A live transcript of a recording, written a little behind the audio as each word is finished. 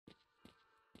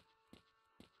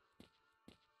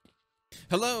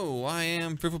Hello, I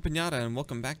am FearfulPinata and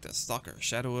welcome back to Stalker,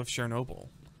 Shadow of Chernobyl.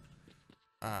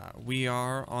 We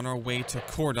are on our way to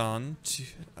Cordon,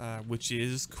 which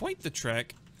is quite the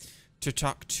trek, to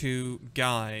talk to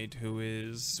Guide, who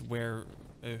is where...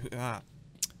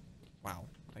 wow,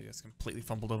 I just completely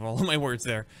fumbled over all of my words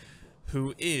there.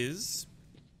 Who is...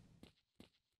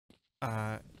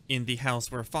 in the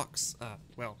house where Fox,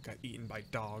 well, got eaten by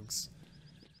dogs.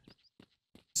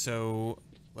 So...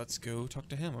 let's go talk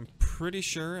to him. I'm pretty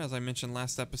sure, as I mentioned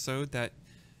last episode, that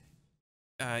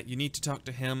you need to talk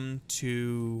to him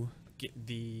to get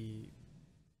the,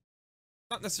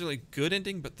 not necessarily good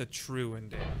ending, but the true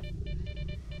ending.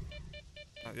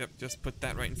 Yep, just put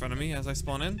that right in front of me as I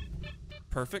spawn in.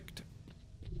 Perfect.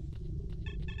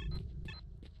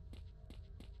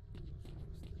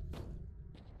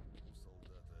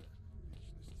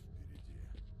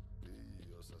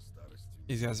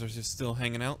 These guys are just still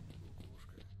hanging out.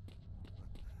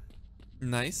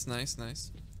 Nice, nice,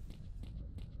 nice.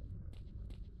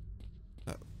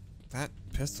 That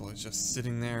pistol is just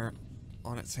sitting there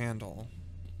on its handle.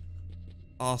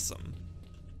 Awesome.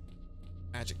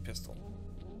 Magic pistol.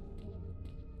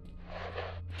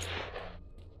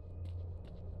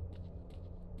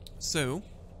 So,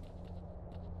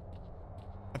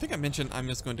 I think I mentioned I'm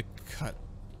just going to cut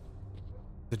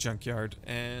the junkyard,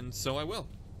 and so I will.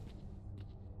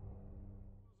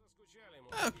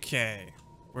 Okay.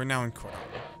 We're now in Cordon.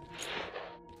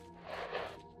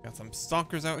 Got some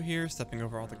stalkers out here, stepping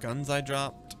over all the guns I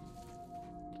dropped.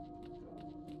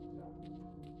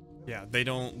 Yeah, they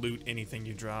don't loot anything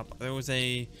you drop. There was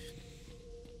a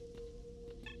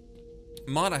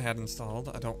mod I had installed.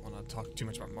 I don't want to talk too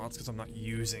much about mods because I'm not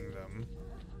using them.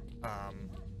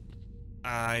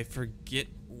 I forget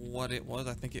what it was.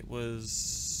 I think it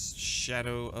was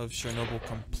Shadow of Chernobyl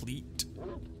Complete.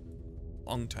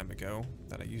 Long time ago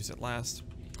that I used it last.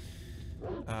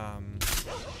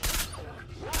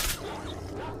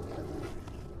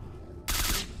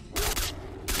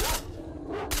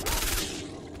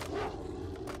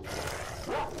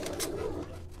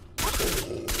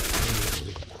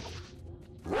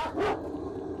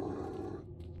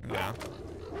 Yeah.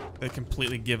 They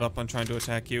completely give up on trying to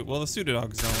attack you. Well, the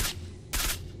pseudo-dogs don't.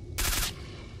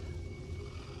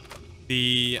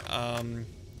 The,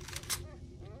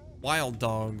 wild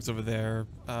dogs over there,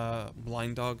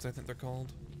 blind dogs I think they're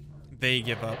called, they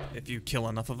give up if you kill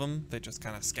enough of them. They just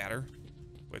kind of scatter,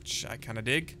 which I kind of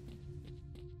dig.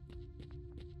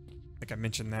 Like I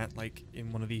mentioned that like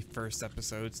in one of the first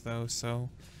episodes though, so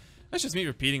that's just me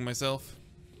repeating myself.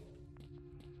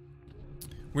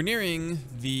 We're nearing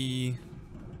the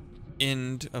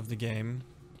end of the game,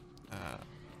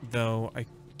 though I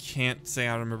can't say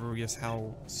I remember just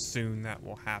how soon that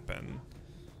will happen.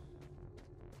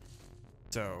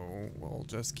 So we'll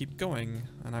just keep going,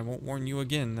 and I won't warn you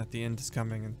again that the end is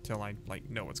coming until I like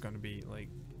know it's going to be like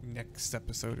next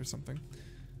episode or something.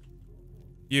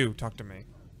 You talk to me.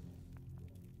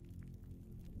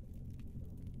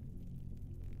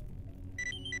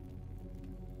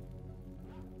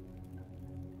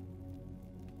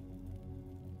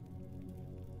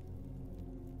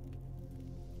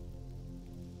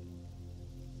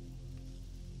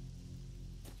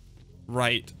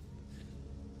 Right.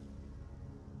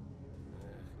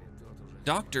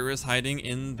 Doctor is hiding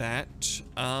in that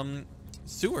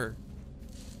sewer.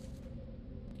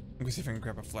 I'm gonna see if I can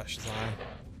grab a flashlight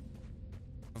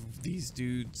of these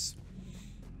dudes.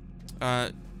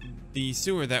 The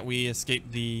sewer that we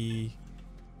escaped the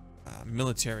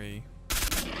military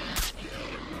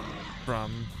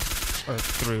from, or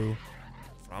through,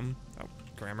 from. Oh,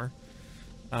 grammar.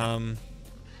 Come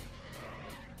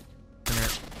here.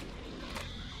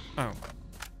 Oh.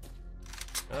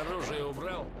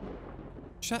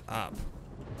 Shut up.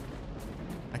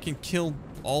 I can kill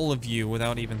all of you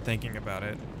without even thinking about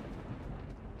it.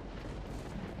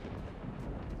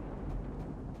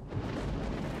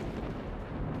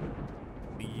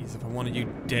 Please, if I wanted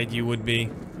you dead, you would be.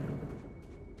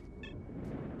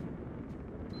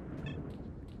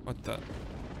 What the?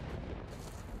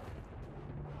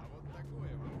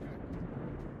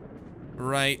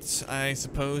 Right, I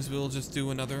suppose we'll just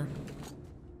do another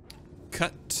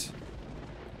cut.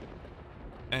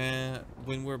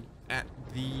 When we're at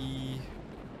the,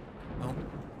 oh,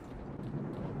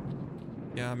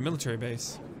 yeah, military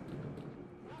base.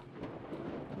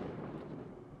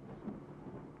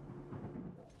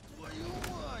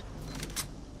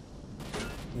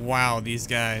 Wow, these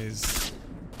guys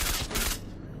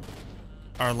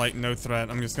are like no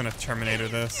threat. I'm just gonna Terminator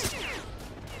this.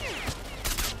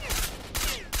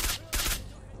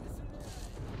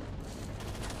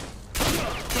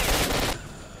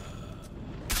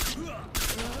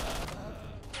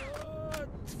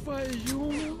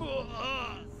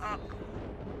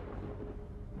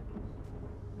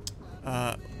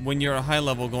 when you're a high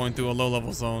level going through a low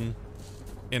level zone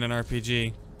in an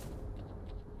RPG.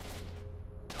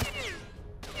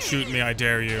 Shoot me, I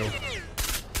dare you.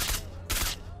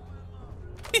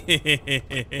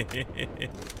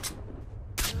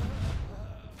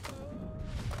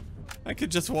 I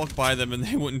could just walk by them and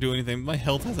they wouldn't do anything. My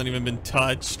health hasn't even been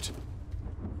touched.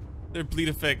 Their bleed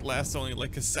effect lasts only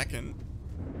like a second.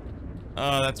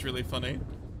 That's really funny.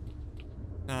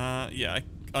 Yeah, I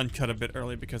uncut a bit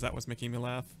early because that was making me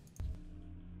laugh.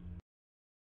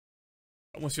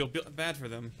 I almost feel bad for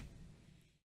them.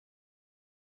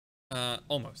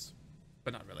 Almost.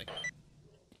 But not really.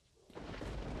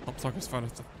 Stalker's fun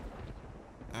with the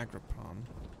Agropom.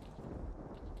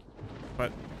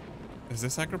 But, is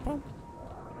this Agropom?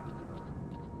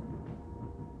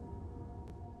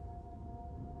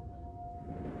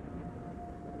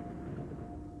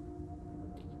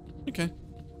 Okay.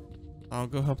 I'll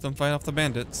go help them fight off the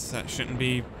bandits. That shouldn't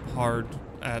be hard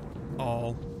at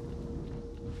all.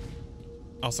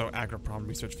 Also, Agroprom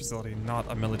research facility, not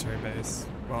a military base.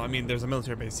 Well, I mean, there's a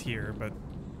military base here, but...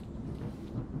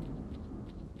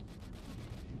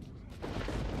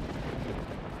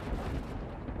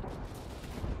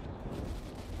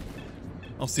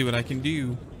 I'll see what I can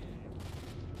do.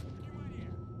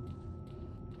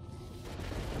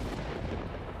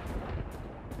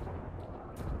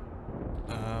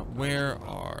 Where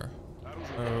are...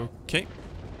 Okay.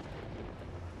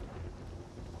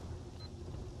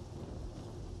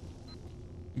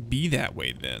 Be that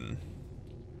way then.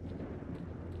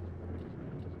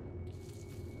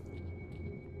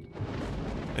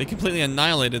 They completely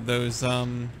annihilated those,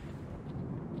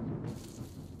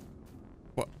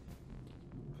 What?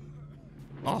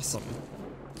 Awesome.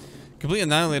 Completely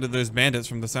annihilated those bandits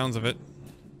from the sounds of it.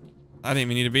 I didn't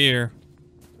even need to be here.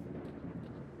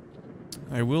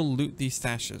 I will loot these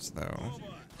stashes, though.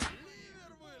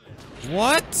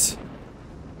 What?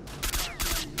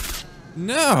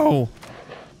 No!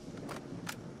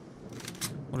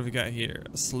 What have we got here?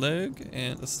 A slug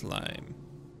and a slime.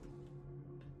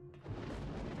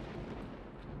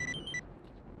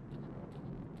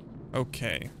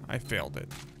 Okay, I failed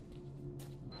it.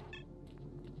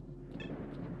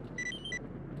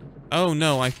 Oh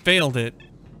no, I failed it.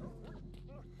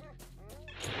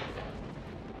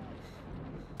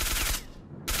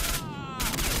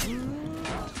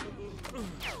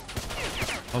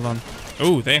 Hold on.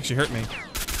 Oh, they actually hurt me.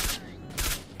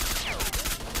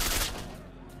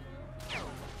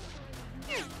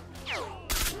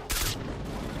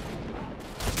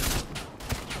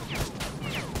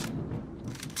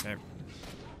 Okay.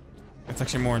 It's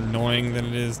actually more annoying than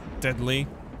it is deadly.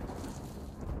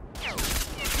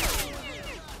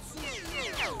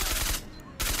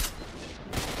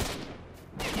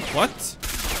 What?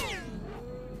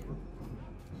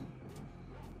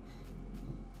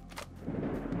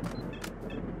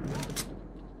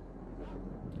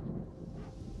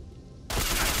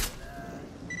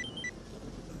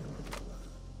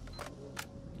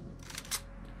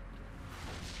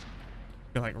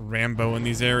 I feel like Rambo in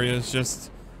these areas,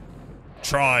 just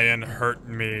try and hurt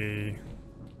me.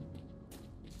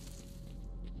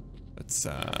 Let's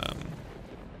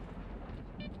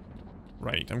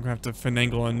right, I'm gonna have to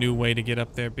finagle a new way to get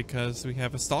up there because we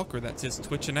have a stalker that's just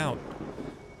twitching out.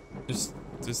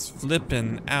 Just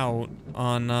flipping out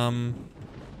on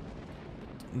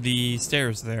the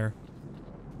stairs there.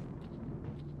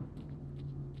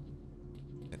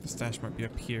 Yeah, the stash might be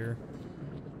up here.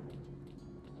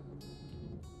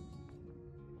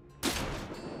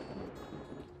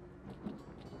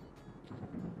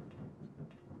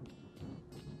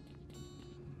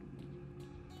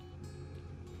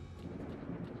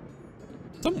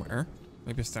 Somewhere.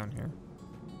 Maybe it's down here.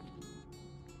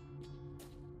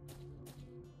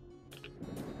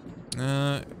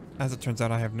 As it turns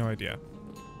out, I have no idea.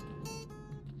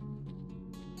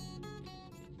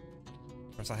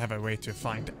 Of course, I have a way to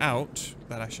find out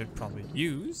that I should probably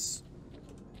use.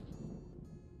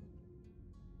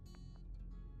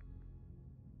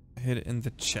 Hid it in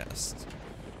the chest.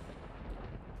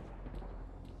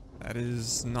 That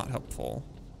is not helpful.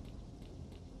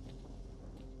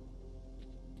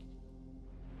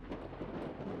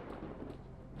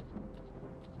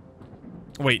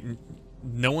 Wait,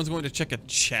 no one's going to check a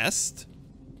chest?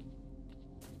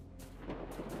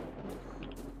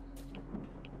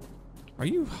 Are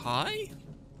you high?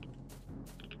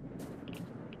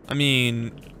 I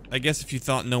mean, I guess if you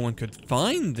thought no one could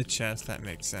find the chest, that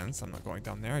makes sense. I'm not going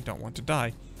down there. I don't want to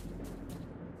die.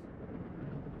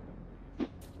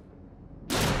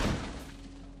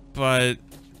 But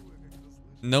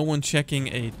no one checking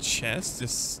a chest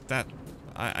is that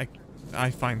I I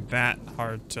find that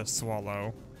hard to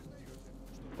swallow.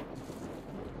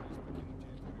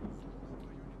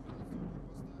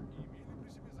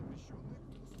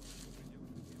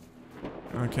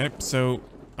 Okay, so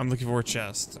I'm looking for a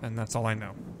chest, and that's all I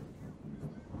know.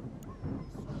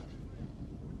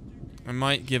 I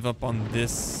might give up on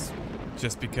this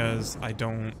just because I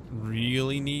don't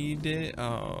really need it.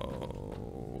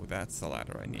 Oh, that's the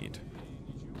ladder I need.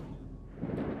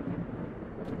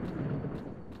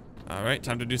 Alright,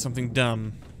 time to do something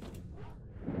dumb.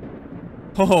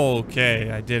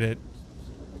 Okay, I did it.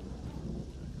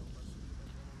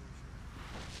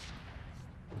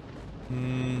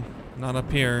 Not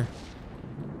up here.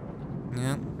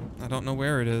 Yeah, I don't know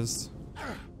where it is.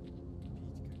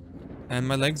 And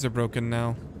my legs are broken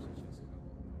now.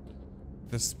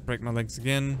 Just break my legs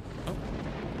again. Oh.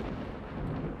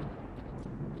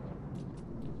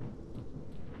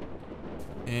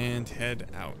 And head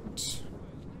out.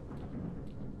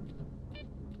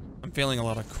 I'm failing a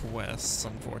lot of quests,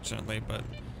 unfortunately, but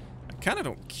I kind of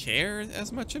don't care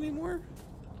as much anymore.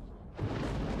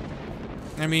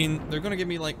 I mean, they're gonna give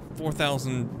me like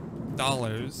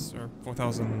 $4,000 or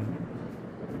 4,000,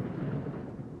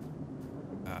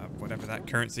 whatever that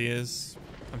currency is.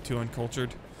 I'm too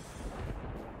uncultured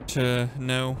to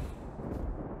know.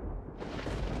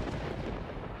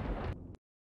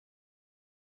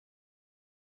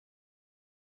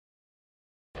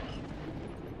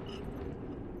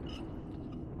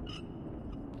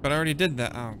 But I already did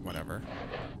that. Oh, whatever.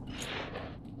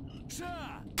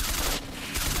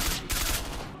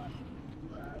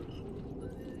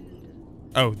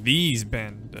 Oh, these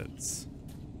bandits.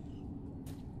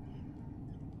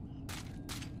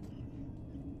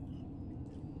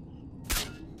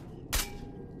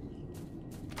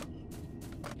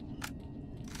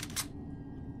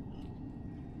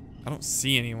 I don't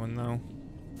see anyone though.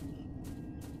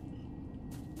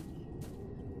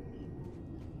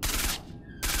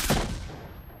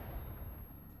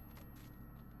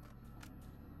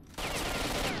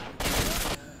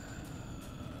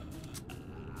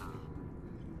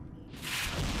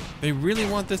 They really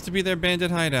want this to be their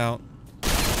bandit hideout.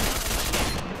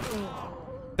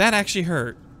 That actually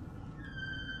hurt.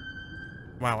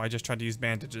 Wow, I just tried to use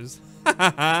bandages.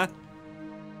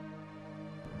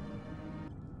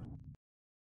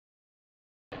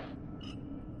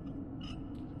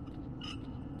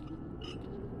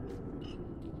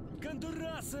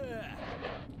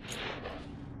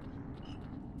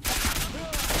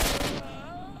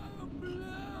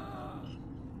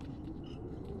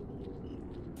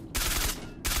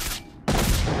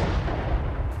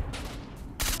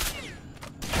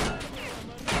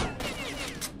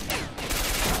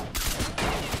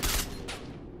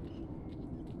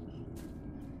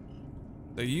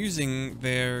 They're using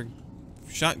their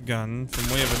shotgun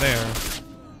from way over there.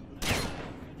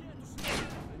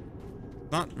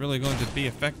 Not really going to be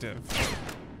effective.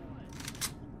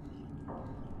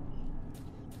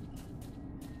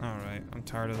 Alright, I'm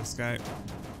tired of this guy.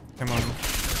 Come on.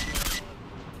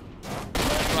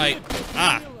 Right.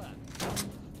 Ah!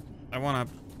 I want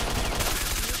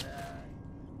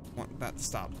that to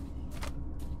stop.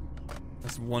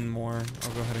 There's one more.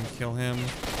 I'll go ahead and kill him.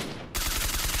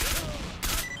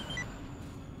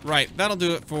 Right, that'll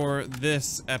do it for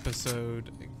this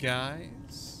episode,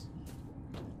 guys.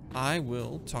 I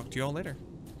will talk to you all later.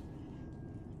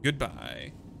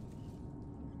 Goodbye.